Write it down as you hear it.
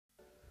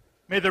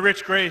May the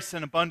rich grace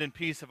and abundant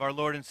peace of our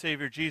Lord and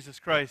Savior Jesus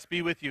Christ be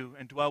with you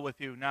and dwell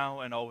with you now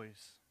and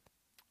always.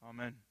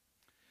 Amen.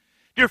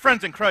 Dear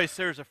friends in Christ,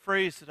 there's a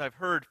phrase that I've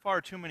heard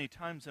far too many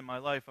times in my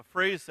life, a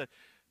phrase that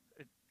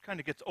it kind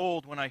of gets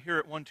old when I hear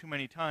it one too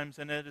many times,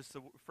 and it is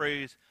the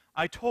phrase,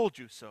 "I told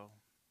you so."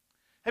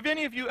 Have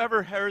any of you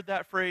ever heard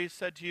that phrase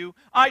said to you,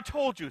 "I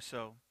told you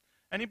so"?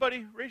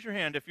 Anybody? Raise your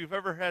hand if you've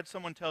ever had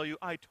someone tell you,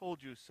 "I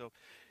told you so."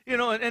 You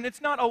know, and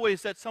it's not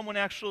always that someone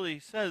actually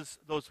says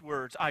those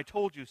words, "I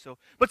told you so,"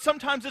 but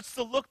sometimes it's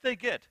the look they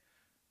get,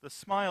 the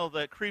smile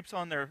that creeps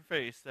on their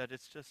face, that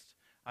it's just,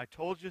 "I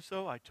told you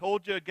so, I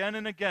told you again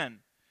and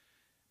again."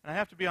 And I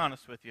have to be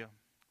honest with you.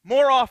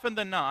 More often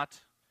than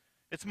not,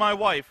 it's my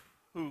wife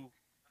who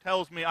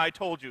tells me, "I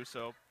told you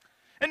so."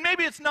 And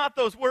maybe it's not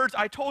those words,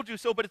 "I told you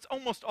so," but it's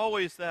almost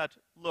always that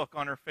look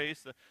on her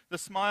face, the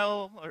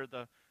smile or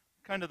the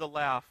kind of the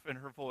laugh in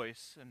her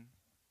voice. And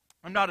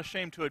I'm not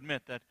ashamed to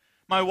admit that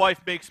my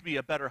wife makes me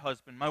a better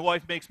husband. My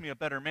wife makes me a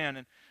better man.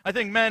 And I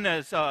think men,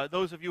 as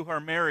those of you who are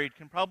married,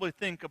 can probably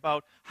think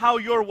about how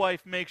your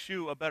wife makes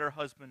you a better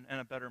husband and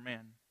a better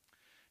man.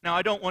 Now,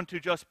 I don't want to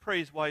just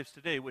praise wives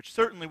today, which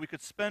certainly we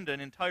could spend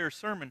an entire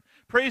sermon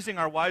praising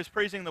our wives,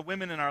 praising the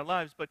women in our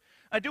lives, but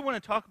I do want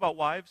to talk about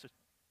wives,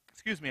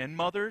 and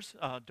mothers,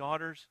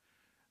 daughters,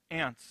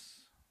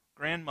 aunts,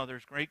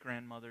 grandmothers,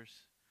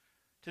 great-grandmothers.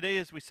 Today,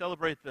 as we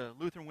celebrate the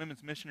Lutheran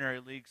Women's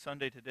Missionary League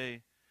Sunday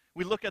today,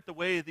 we look at the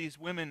way these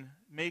women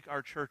make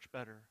our church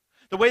better.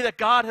 The way that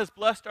God has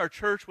blessed our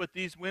church with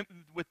these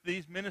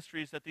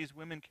ministries that these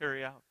women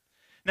carry out.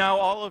 Now,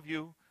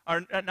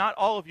 not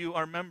all of you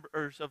are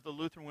members of the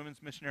Lutheran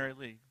Women's Missionary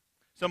League.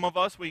 Some of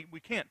us, we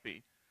can't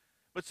be.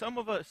 But some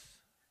of us,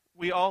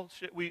 we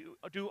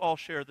do all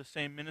share the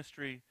same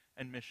ministry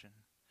and mission.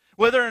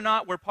 Whether or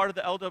not we're part of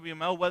the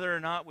LWML, whether or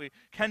not we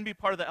can be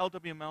part of the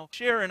LWML,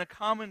 share in a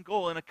common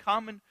goal and a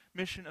common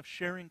mission of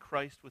sharing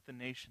Christ with the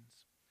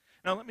nations.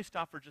 Now let me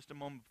stop for just a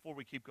moment before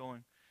we keep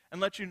going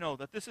and let you know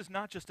that this is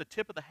not just a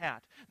tip of the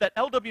hat. That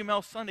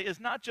LWML Sunday is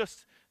not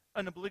just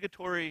an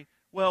obligatory,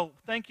 well,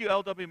 thank you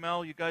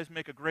LWML, you guys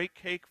make a great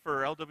cake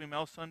for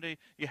LWML Sunday,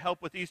 you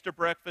help with Easter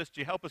breakfast,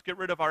 you help us get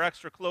rid of our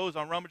extra clothes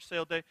on rummage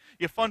sale day,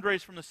 you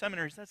fundraise from the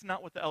seminaries. That's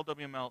not what the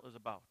LWML is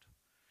about.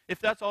 If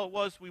that's all it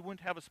was, we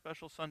wouldn't have a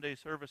special Sunday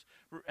service,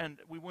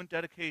 and we wouldn't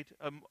dedicate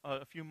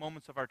a few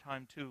moments of our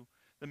time to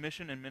the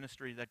mission and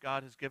ministry that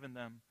God has given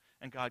them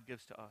and God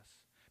gives to us.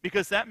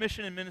 Because that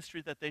mission and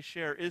ministry that they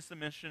share is the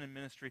mission and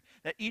ministry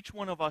that each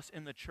one of us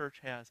in the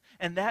church has.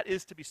 And that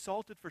is to be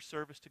salted for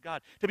service to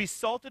God. To be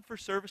salted for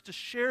service, to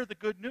share the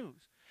good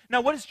news. Now,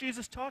 what is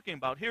Jesus talking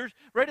about? Here's,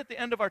 right at the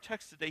end of our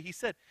text today, he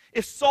said,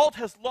 if salt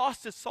has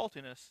lost its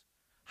saltiness,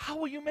 how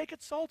will you make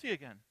it salty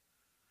again?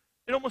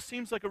 It almost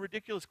seems like a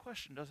ridiculous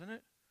question, doesn't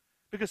it?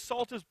 Because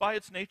salt is by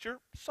its nature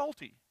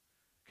salty.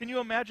 Can you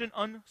imagine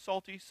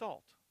unsalty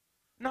salt?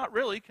 Not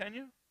really, can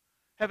you?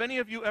 Have any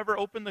of you ever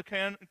opened the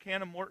can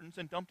of Morton's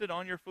and dumped it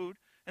on your food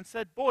and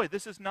said, "Boy,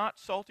 this is not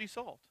salty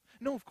salt"?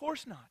 No, of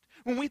course not.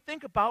 When we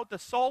think about the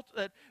salt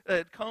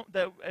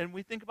and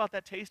we think about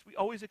that taste, we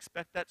always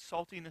expect that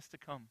saltiness to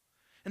come.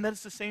 And that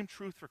is the same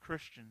truth for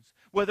Christians.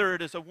 Whether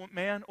it is a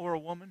man or a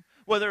woman,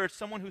 whether it's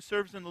someone who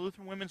serves in the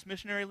Lutheran Women's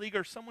Missionary League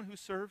or someone who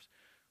serves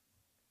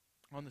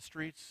on the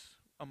streets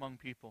among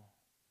people.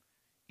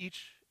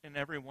 Each and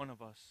every one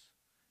of us,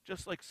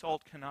 just like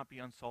salt cannot be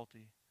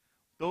unsalty,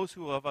 those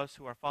of us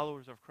who are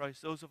followers of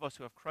Christ, those of us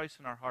who have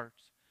Christ in our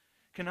hearts,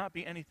 cannot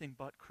be anything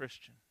but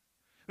Christian.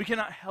 We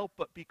cannot help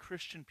but be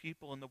Christian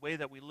people in the way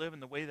that we live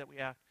and the way that we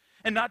act.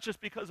 And not just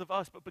because of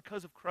us, but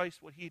because of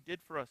Christ, what he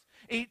did for us.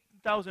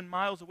 8,000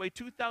 miles away,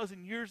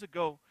 2,000 years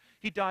ago,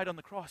 he died on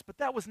the cross. But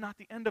that was not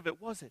the end of it,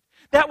 was it?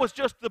 That was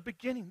just the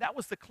beginning. That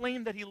was the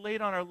claim that he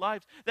laid on our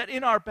lives, that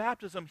in our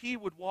baptism, he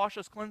would wash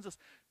us, cleanse us,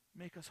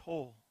 make us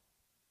whole.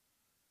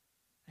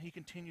 And he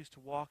continues to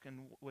walk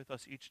with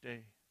us each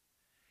day.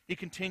 He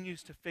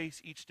continues to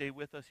face each day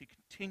with us. He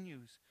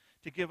continues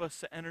to give us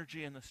the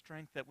energy and the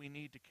strength that we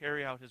need to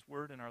carry out his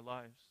word in our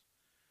lives.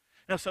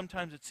 Now,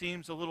 sometimes it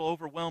seems a little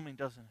overwhelming,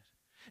 doesn't it?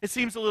 It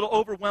seems a little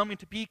overwhelming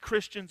to be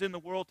Christians in the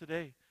world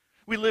today.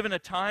 We live in a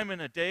time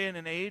and a day and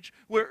an age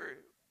where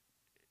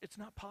it's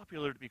not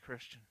popular to be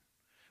Christian.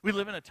 We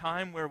live in a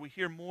time where we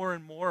hear more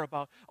and more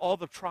about all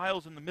the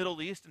trials in the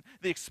Middle East and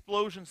the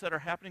explosions that are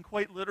happening,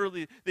 quite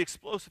literally the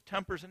explosive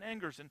tempers and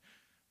angers. And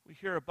we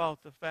hear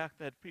about the fact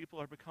that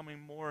people are becoming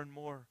more and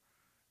more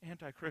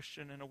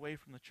anti-Christian and away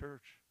from the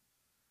church.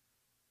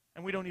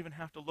 And we don't even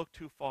have to look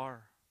too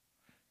far.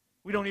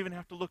 We don't even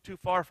have to look too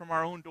far from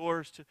our own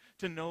doors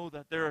to know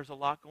that there is a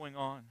lot going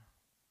on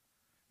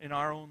in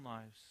our own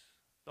lives,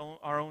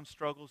 our own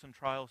struggles and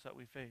trials that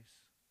we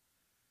face.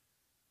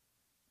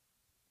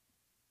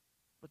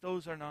 But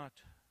those are not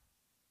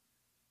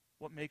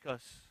what make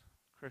us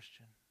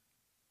Christian.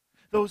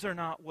 Those are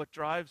not what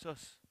drives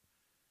us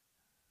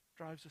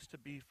to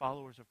be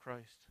followers of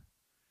Christ.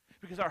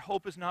 Because our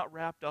hope is not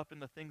wrapped up in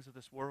the things of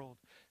this world.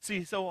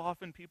 See, so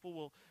often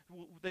people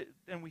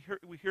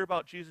we hear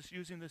about Jesus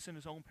using this in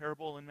his own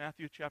parable in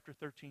Matthew chapter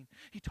 13.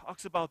 He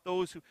talks about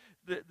those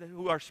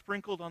who are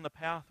sprinkled on the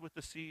path with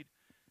the seed.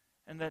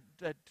 And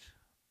that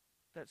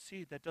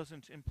seed that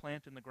doesn't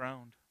implant in the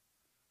ground.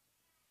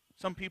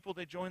 Some people,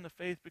 they join the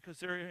faith because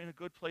they're in a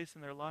good place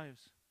in their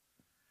lives.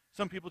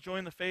 Some people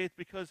join the faith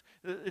because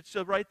it's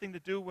the right thing to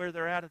do where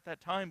they're at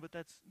that time, but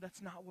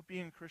that's not what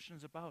being a Christian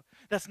is about.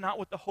 That's not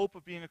what the hope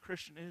of being a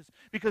Christian is.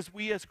 Because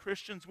we as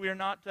Christians, we are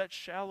not that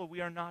shallow, we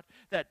are not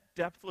that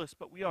depthless,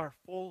 but we are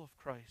full of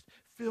Christ,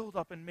 filled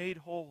up and made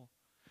whole.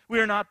 We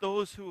are not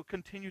those who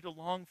continue to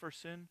long for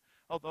sin,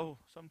 although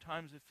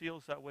sometimes it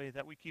feels that way,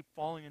 that we keep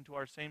falling into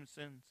our same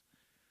sins.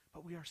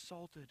 But we are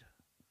salted.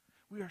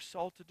 We are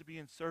salted to be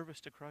in service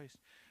to Christ.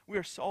 We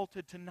are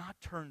salted to not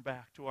turn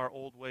back to our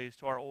old ways,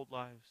 to our old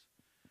lives.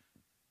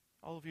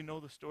 All of you know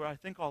the story. I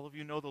think all of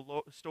you know the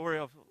story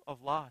of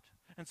Lot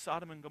and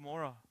Sodom and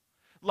Gomorrah.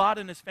 Lot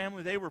and his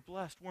family, they were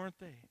blessed, weren't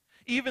they?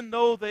 Even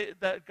though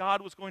that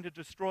God was going to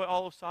destroy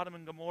all of Sodom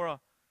and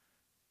Gomorrah,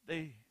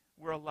 they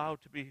were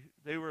allowed to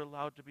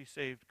be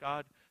saved.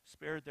 God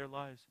spared their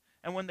lives.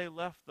 And when they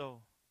left,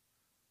 though,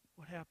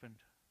 what happened?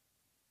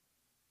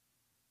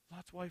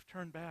 Lot's wife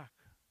turned back.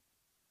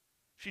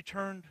 She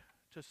turned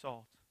to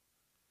salt.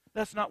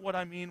 That's not what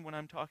I mean when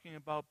I'm talking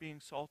about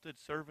being salted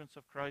servants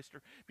of Christ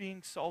or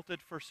being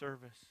salted for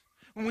service.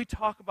 When we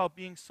talk about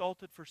being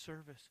salted for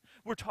service,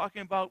 we're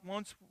talking about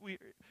once we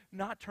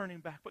not turning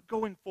back, but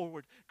going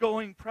forward,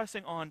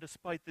 pressing on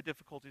despite the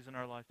difficulties in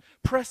our lives,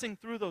 pressing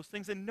through those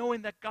things and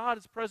knowing that God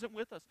is present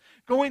with us,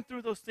 going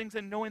through those things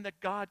and knowing that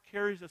God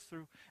carries us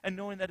through and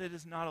knowing that it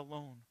is not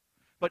alone.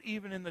 But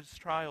even in those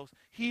trials,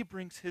 He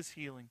brings His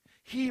healing.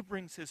 He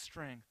brings His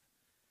strength.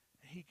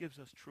 He gives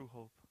us true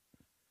hope.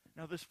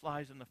 Now this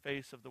flies in the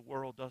face of the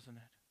world, doesn't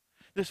it?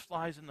 This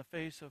flies in the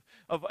face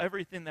of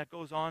everything that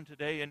goes on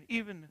today and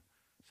even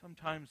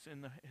sometimes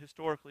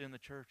historically in the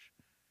church,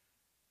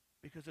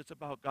 because it's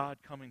about God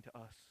coming to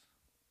us.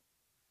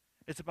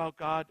 It's about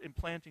God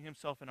implanting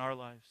Himself in our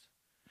lives.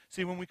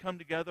 See, when we come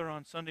together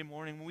on Sunday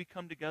morning, when we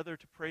come together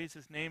to praise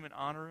His name and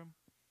honor Him,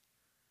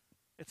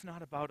 it's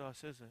not about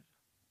us, is it?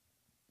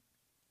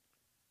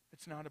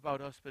 It's not about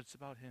us, but it's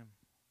about Him.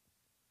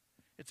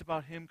 It's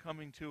about Him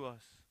coming to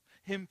us,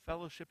 Him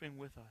fellowshipping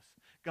with us.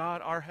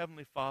 God, our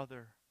Heavenly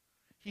Father,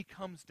 He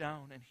comes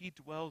down and He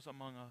dwells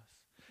among us.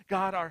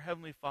 God, our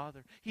Heavenly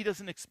Father, He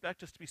doesn't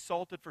expect us to be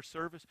salted for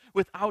service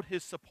without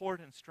His support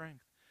and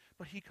strength.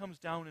 But He comes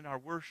down in our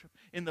worship,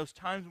 in those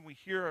times when we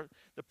hear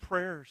the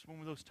prayers,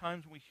 those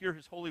times when we hear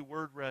His holy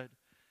word read,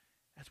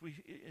 as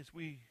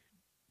we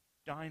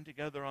dine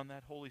together on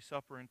that Holy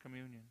Supper and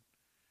communion.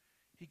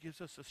 He gives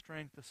us the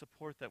strength, the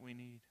support that we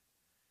need.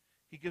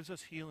 He gives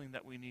us healing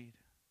that we need.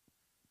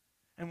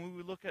 And when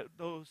we look at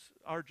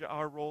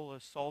our role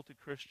as salted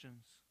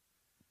Christians,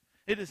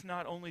 it is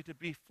not only to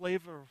be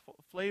flavored,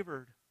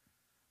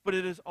 but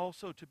it is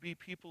also to be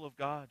people of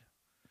God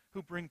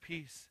who bring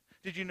peace.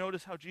 Did you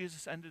notice how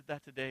Jesus ended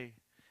that today?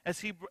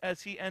 As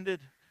he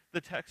ended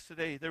the text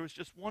today, there was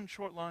just one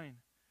short line.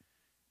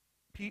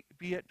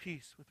 Be at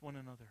peace with one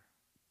another.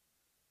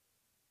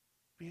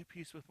 Be at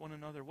peace with one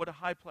another. What a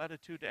high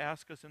platitude to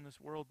ask us in this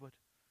world, but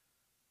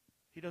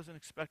He doesn't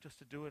expect us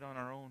to do it on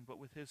our own, but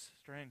with His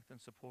strength and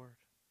support.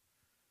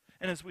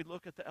 And as we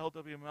look at the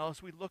LWML,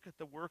 as we look at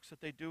the works that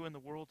they do in the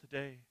world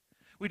today,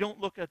 we don't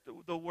look at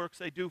the works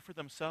they do for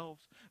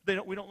themselves. We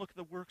don't look at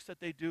the works that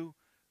they do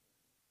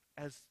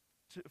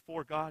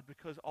for God,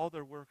 because all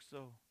their works,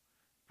 though,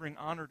 bring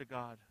honor to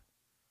God,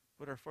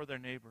 but are for their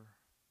neighbor.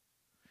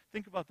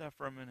 Think about that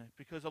for a minute,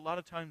 because a lot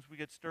of times we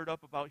get stirred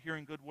up about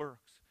hearing good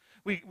works.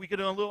 We get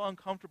a little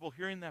uncomfortable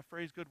hearing that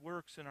phrase, good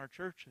works, in our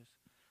churches.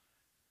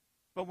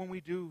 But when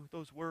we do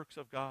those works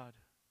of God,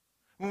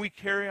 when we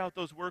carry out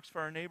those works for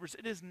our neighbors,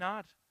 it is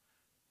not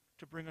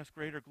to bring us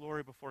greater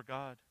glory before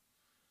God,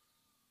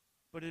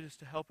 but it is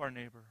to help our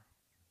neighbor.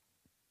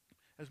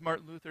 As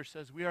Martin Luther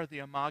says, we are the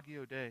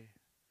Imago Dei.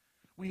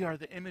 We are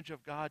the image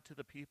of God to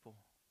the people.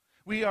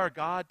 We are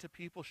God to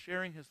people,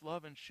 sharing His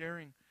love and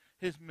sharing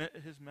His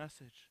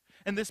message.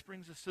 And this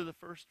brings us to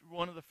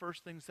one of the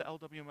first things the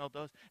LWML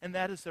does, and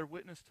that is their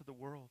witness to the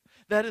world.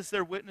 That is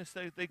their witness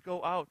that they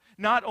go out,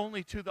 not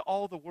only to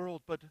all the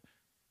world, but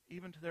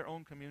even to their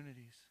own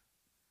communities.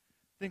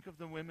 Think of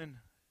the women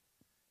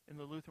in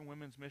the Lutheran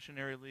Women's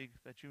Missionary League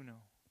that you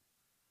know.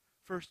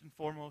 First and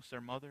foremost, their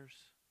mothers,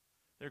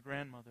 their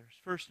grandmothers.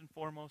 First and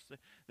foremost,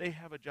 they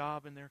have a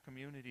job in their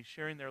community,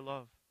 sharing their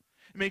love.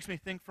 It makes me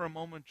think for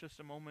just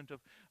a moment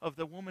of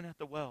the woman at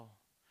the well.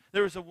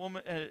 There was a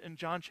woman in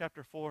John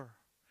chapter 4.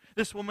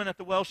 This woman at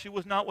the well, she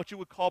was not what you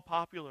would call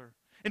popular.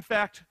 In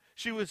fact,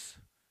 she was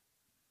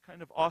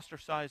kind of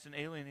ostracized and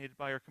alienated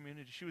by her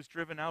community. She was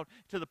driven out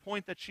to the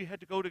point that she had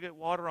to go to get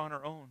water on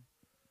her own.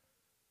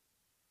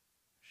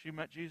 She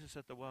met Jesus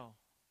at the well.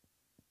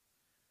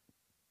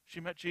 She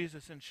met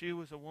Jesus, and she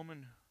was a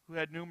woman who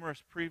had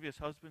numerous previous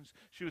husbands.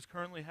 She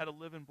currently had a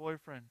live-in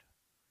boyfriend.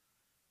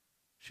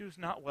 She was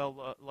not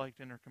well liked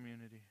in her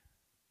community.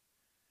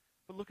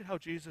 But look at how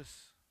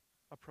Jesus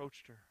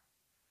approached her.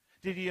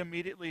 Did He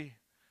immediately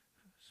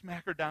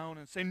smack her down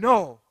and say,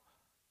 "No,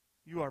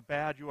 you are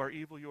bad, you are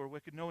evil, you are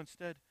wicked"? No,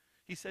 instead,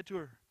 He said to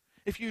her,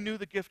 "If you knew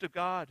the gift of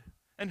God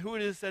and who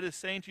it is that is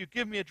saying to you,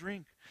 give me a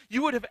drink.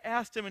 You would have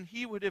asked him, and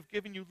he would have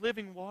given you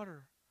living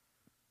water.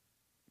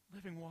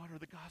 Living water,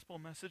 the gospel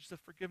message, the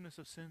forgiveness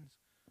of sins.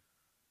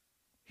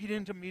 He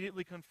didn't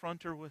immediately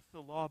confront her with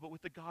the law, but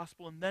with the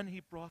gospel, and then he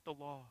brought the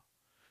law,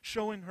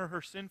 showing her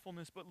her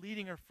sinfulness, but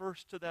leading her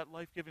first to that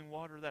life-giving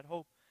water, that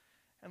hope.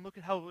 And look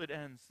at how it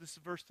ends. This is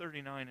verse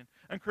 39, and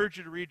I encourage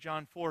you to read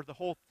John 4, the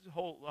whole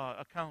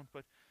account,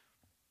 but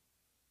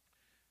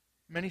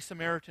many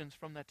Samaritans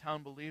from that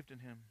town believed in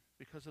him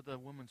because of the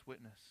woman's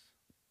witness.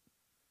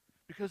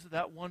 Because of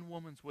that one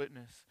woman's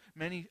witness,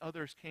 many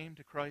others came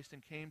to Christ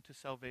and came to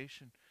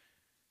salvation.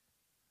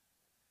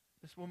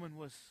 This woman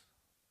was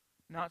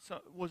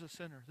a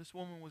sinner. This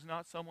woman was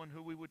not someone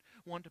who we would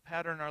want to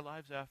pattern our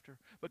lives after,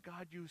 but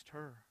God used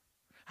her.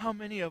 How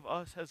many of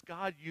us has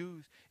God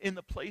used in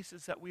the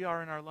places that we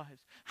are in our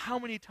lives? How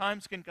many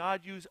times can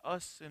God use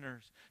us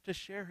sinners to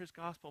share his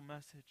gospel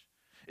message?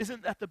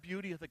 Isn't that the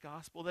beauty of the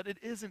gospel? That it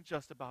isn't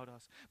just about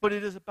us, but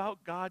it is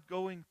about God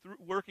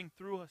working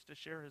through us to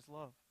share his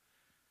love.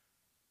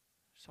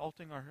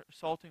 Salting our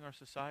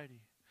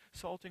society,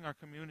 salting our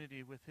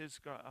community with his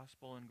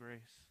gospel and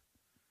grace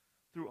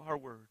through our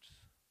words,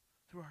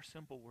 through our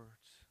simple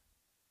words.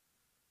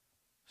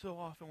 So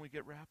often we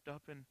get wrapped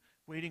up in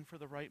waiting for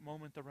the right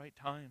moment, the right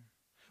time,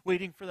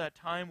 waiting for that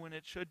time when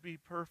it should be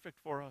perfect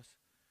for us,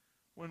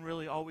 when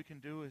really all we can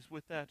do is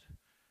with that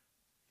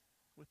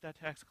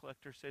tax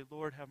collector say,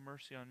 Lord, have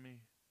mercy on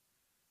me.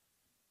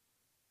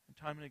 And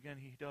time and again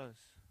he does.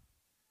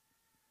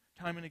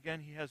 Time and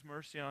again he has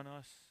mercy on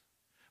us.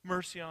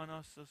 Mercy on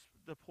us,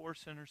 the poor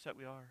sinners that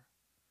we are.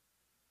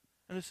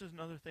 And this is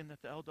another thing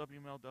that the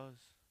LWML does,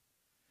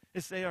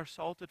 is they are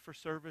salted for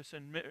service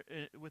and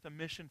with a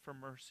mission for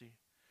mercy.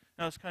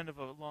 Now it's kind of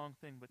a long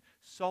thing, but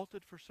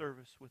salted for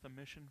service with a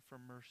mission for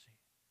mercy.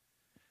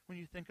 When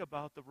you think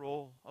about the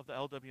role of the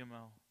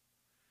LWML,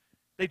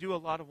 they do a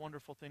lot of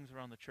wonderful things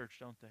around the church,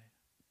 don't they?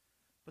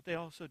 But they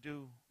also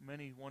do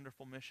many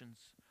wonderful missions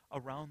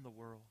around the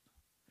world.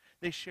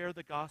 They share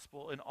the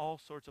gospel in all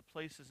sorts of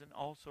places and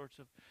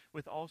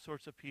with all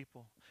sorts of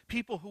people.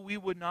 People who we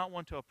would not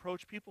want to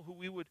approach, people who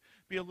we would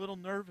be a little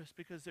nervous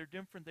because they're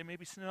different. They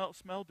maybe smell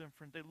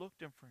different. They look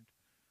different.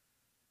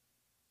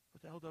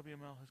 But the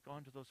LWML has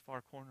gone to those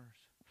far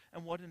corners.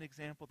 And what an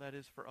example that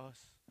is for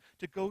us.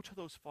 To go to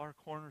those far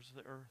corners of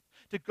the earth.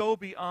 To go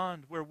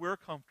beyond where we're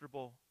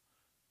comfortable,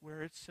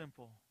 where it's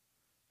simple,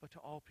 but to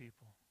all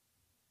people.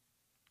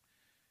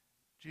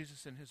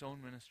 Jesus in his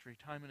own ministry,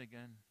 time and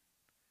again,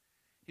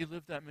 he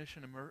lived that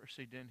mission of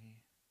mercy, didn't he?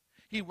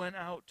 He went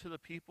out to the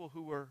people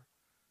who were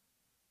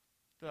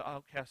the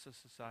outcasts of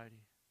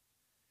society.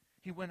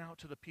 He went out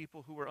to the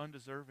people who were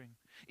undeserving.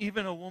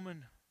 Even a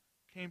woman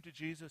came to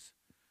Jesus,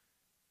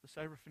 the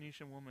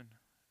Syrophoenician woman.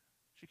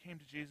 She came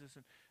to Jesus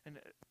and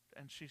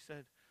she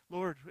said,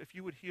 Lord, if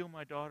you would heal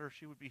my daughter,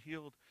 she would be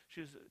healed.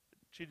 She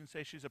didn't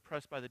say she's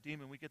oppressed by the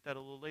demon. We get that a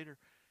little later.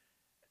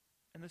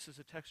 And this is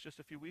a text just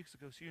a few weeks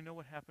ago, so you know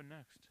what happened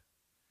next.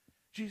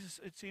 Jesus,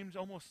 it seems,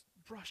 almost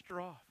brushed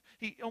her off.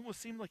 He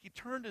almost seemed like he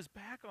turned his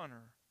back on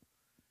her.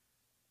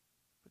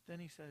 But then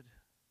he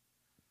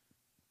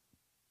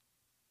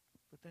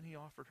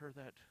offered her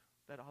that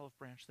olive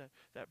branch, that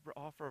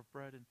offer of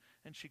bread,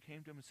 and she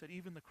came to him and said,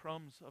 even the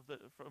crumbs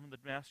from the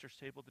master's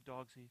table the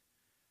dogs eat.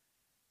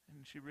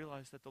 And she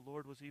realized that the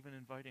Lord was even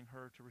inviting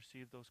her to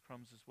receive those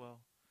crumbs as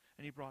well.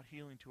 And he brought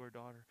healing to her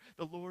daughter.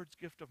 The Lord's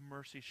gift of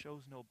mercy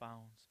shows no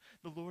bounds.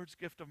 The Lord's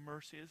gift of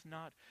mercy is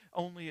not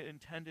only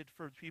intended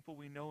for people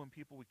we know and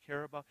people we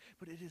care about,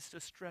 but it is to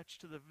stretch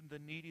to the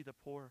needy, the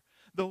poor,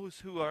 those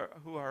who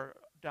are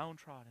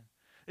downtrodden.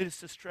 It is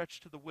to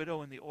stretch to the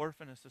widow and the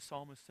orphan, as the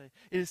psalmists say.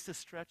 It is to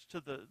stretch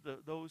to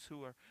those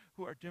who are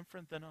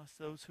different than us,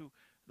 those who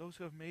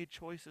have made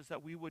choices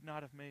that we would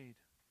not have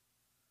made.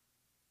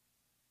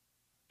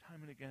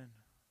 Time and again,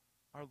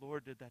 our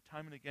Lord did that.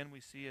 Time and again we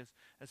see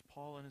as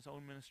Paul in his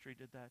own ministry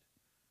did that.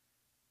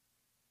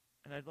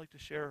 And I'd like to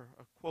share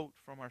a quote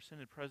from our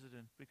Synod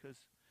President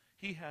because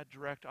he had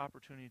direct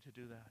opportunity to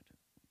do that.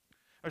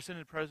 Our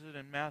Synod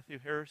President, Matthew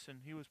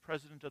Harrison, he was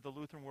president of the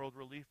Lutheran World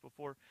Relief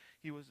before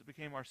he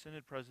became our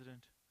Synod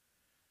President.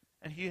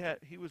 And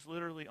he was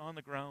literally on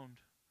the ground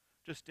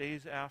just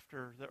days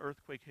after the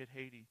earthquake hit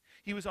Haiti.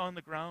 He was on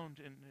the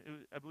ground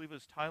I believe it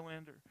was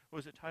Thailand,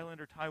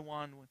 or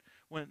Taiwan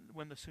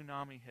when the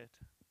tsunami hit.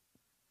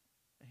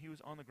 And he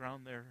was on the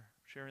ground there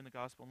sharing the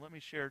gospel. And let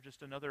me share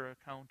just another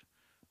account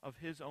of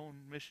his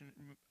own mission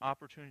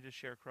opportunity to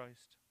share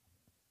Christ.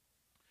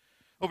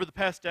 Over the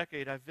past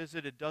decade, I've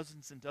visited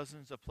dozens and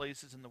dozens of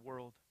places in the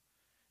world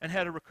and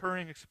had a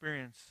recurring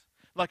experience,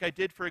 like I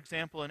did, for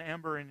example, in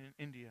Amber in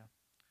India.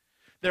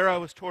 There I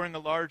was touring a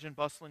large and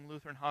bustling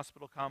Lutheran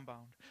hospital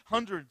compound.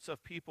 Hundreds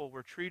of people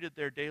were treated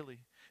there daily.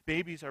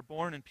 Babies are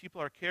born and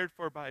people are cared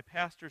for by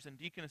pastors and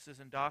deaconesses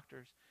and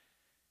doctors.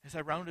 As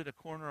I rounded a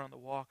corner on the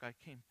walk, I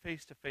came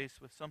face to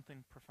face with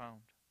something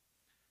profound.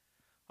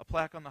 A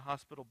plaque on the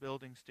hospital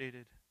building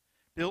stated,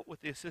 "Built with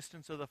the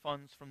assistance of the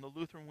funds from the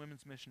Lutheran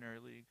Women's Missionary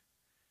League."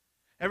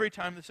 Every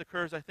time this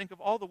occurs, I think of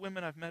all the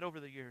women I've met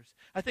over the years.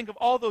 I think of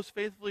all those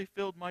faithfully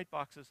filled mite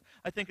boxes.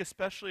 I think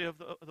especially of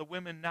the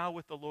women now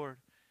with the Lord.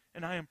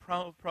 And I am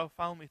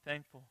profoundly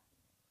thankful.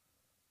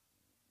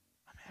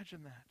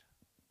 Imagine that.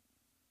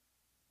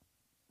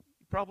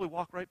 You probably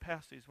walk right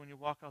past these when you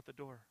walk out the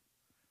door.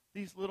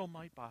 These little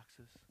mite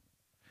boxes.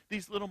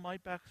 These little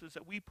mite boxes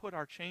that we put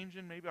our change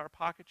in, maybe our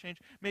pocket change.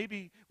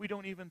 Maybe we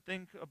don't even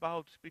think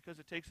about because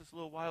it takes us a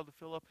little while to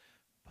fill up.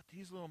 But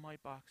these little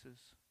mite boxes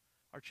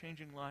are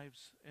changing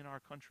lives in our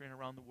country and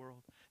around the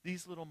world.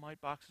 These little mite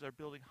boxes are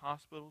building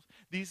hospitals.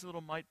 These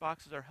little mite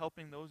boxes are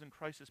helping those in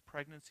crisis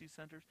pregnancy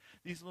centers.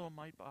 These little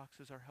mite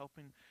boxes are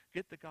helping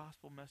get the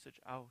gospel message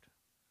out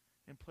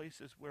in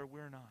places where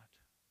we're not.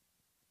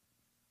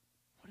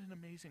 What an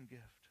amazing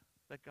gift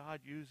that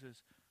God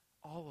uses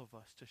all of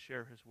us to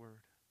share his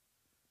word.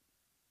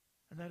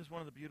 And that is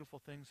one of the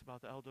beautiful things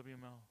about the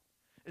LWML,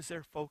 is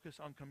their focus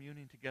on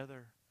communing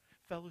together,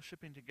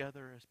 fellowshipping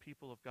together as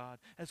people of God,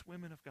 as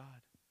women of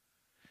God.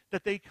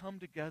 That they come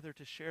together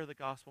to share the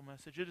gospel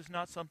message. It is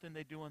not something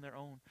they do on their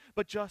own.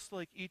 But just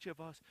like each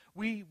of us,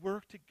 we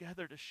work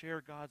together to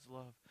share God's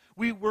love.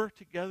 We work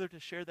together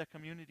to share that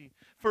community,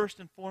 first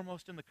and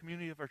foremost in the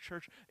community of our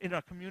church, in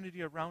our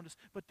community around us,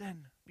 but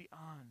then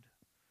beyond,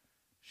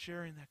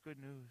 sharing that good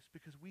news,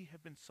 because we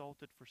have been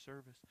salted for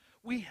service.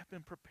 We have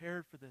been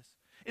prepared for this.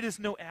 It is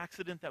no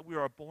accident that we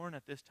are born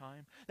at this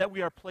time, that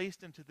we are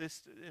placed into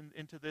this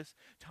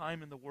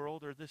time in the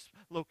world or this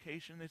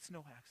location. It's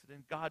no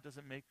accident. God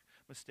doesn't make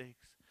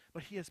mistakes.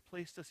 But he has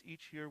placed us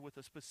each here with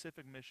a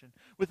specific mission,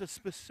 with a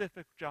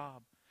specific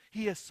job.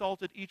 He has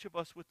salted each of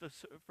us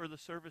for the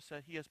service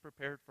that he has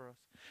prepared for us.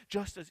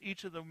 Just as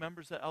each of the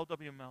members of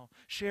LWML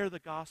share the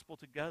gospel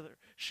together,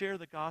 share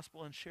the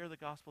gospel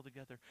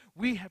together.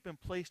 We have been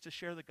placed to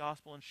share the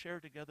gospel and share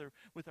together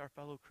with our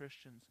fellow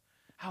Christians.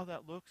 How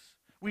that looks,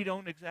 we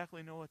don't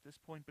exactly know at this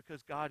point,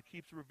 because God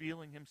keeps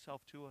revealing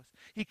himself to us.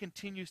 He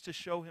continues to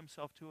show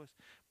himself to us.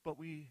 But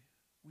we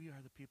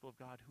are the people of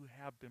God who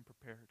have been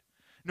prepared.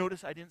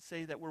 Notice I didn't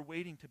say that we're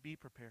waiting to be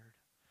prepared,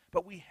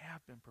 but we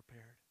have been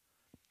prepared.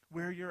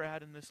 Where you're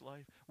at in this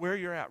life, where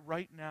you're at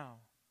right now,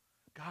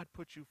 God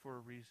put you for a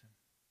reason.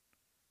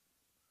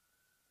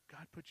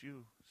 God put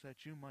you so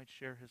that you might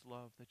share his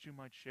love, that you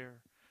might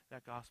share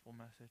that gospel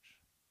message.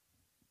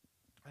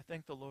 I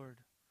thank the Lord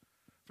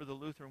for the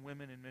Lutheran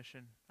women in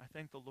mission. I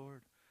thank the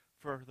Lord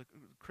for the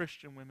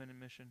Christian women in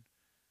mission.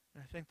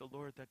 And I thank the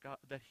Lord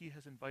that he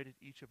has invited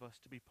each of us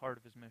to be part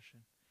of his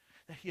mission,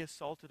 that he has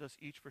salted us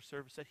each for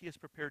service, that he has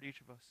prepared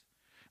each of us.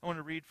 I want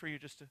to read for you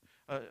just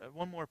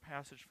one more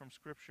passage from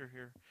Scripture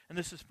here. And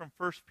this is from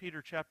 1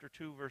 Peter chapter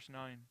 2, verse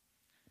 9.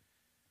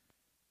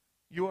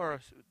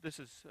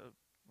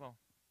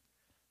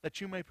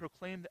 That you may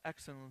proclaim the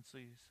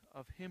excellencies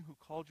of him who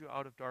called you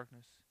out of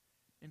darkness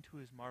into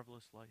his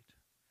marvelous light.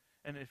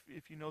 And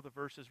if you know the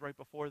verses right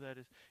before that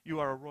is, you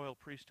are a royal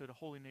priesthood, a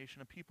holy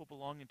nation, a people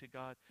belonging to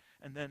God.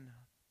 And then,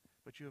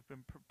 but you have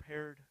been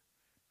prepared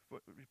to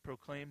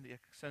proclaim the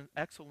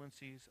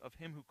excellencies of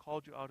him who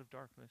called you out of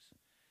darkness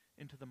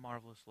into the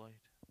marvelous light.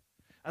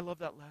 I love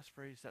that last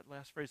phrase,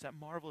 that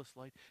marvelous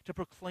light, to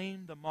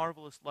proclaim the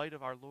marvelous light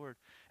of our Lord.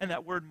 And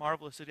that word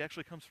marvelous, it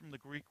actually comes from the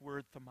Greek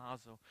word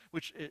thaumazo,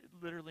 which it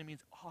literally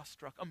means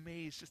awestruck,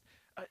 amazed, just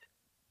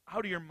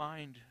out of your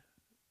mind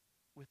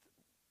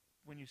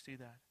when you see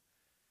that.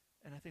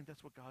 And I think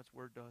that's what God's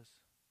word does.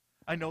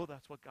 I know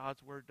that's what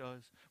God's word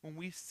does. When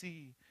we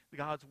see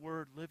God's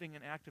word living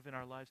and active in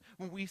our lives,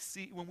 when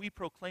we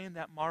proclaim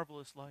that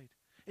marvelous light,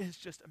 it is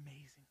just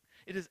amazing.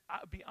 It is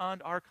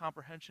beyond our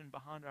comprehension,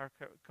 beyond our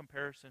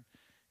comparison.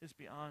 It is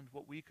beyond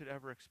what we could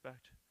ever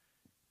expect,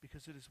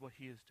 because it is what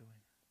he is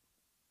doing.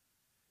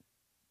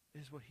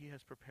 It is what he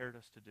has prepared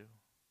us to do.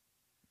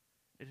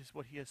 It is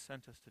what he has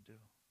sent us to do.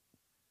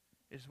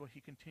 It is what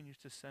he continues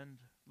to send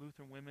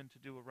Lutheran women to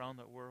do around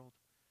the world.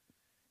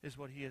 It is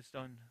what he has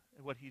done,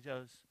 what he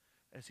does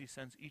as he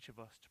sends each of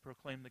us to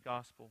proclaim the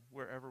gospel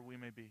wherever we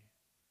may be.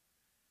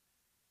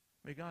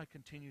 May God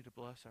continue to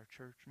bless our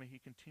church. May he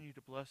continue to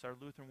bless our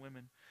Lutheran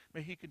women.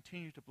 May he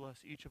continue to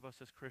bless each of us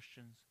as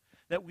Christians,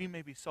 that we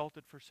may be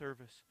salted for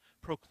service,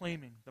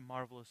 proclaiming the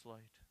marvelous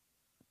light.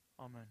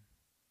 Amen.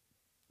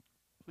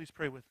 Please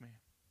pray with me.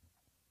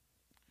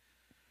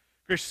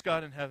 Gracious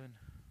God in heaven,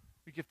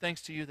 we give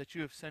thanks to you that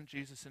you have sent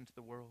Jesus into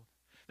the world,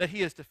 that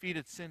he has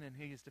defeated sin and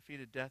he has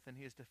defeated death and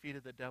he has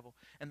defeated the devil,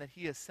 and that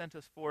he has sent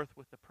us forth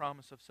with the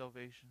promise of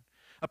salvation,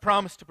 a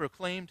promise to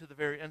proclaim to the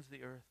very ends of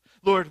the earth.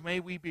 Lord, may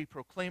we be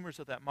proclaimers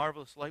of that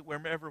marvelous light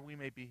wherever we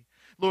may be.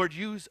 Lord,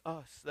 use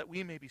us that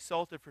we may be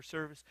salted for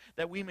service,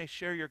 that we may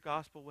share your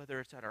gospel, whether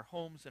it's at our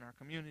homes, in our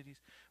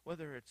communities,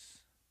 whether it's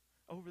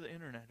over the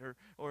internet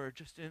or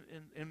just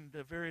in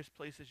the various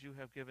places you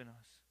have given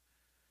us.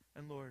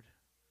 And Lord,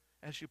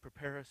 as you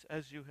prepare us,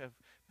 as you have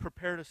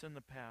prepared us in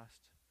the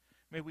past,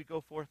 may we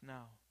go forth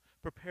now,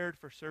 prepared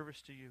for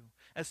service to you,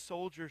 as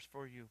soldiers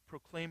for you,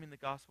 proclaiming the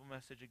gospel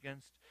message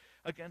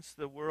against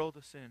the world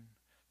of sin,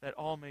 that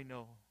all may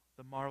know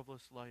the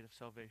marvelous light of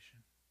salvation.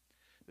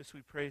 This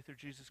we pray through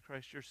Jesus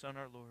Christ, your Son,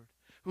 our Lord,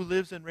 who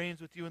lives and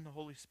reigns with you in the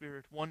Holy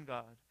Spirit, one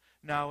God,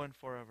 now and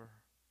forever.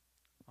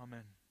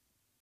 Amen.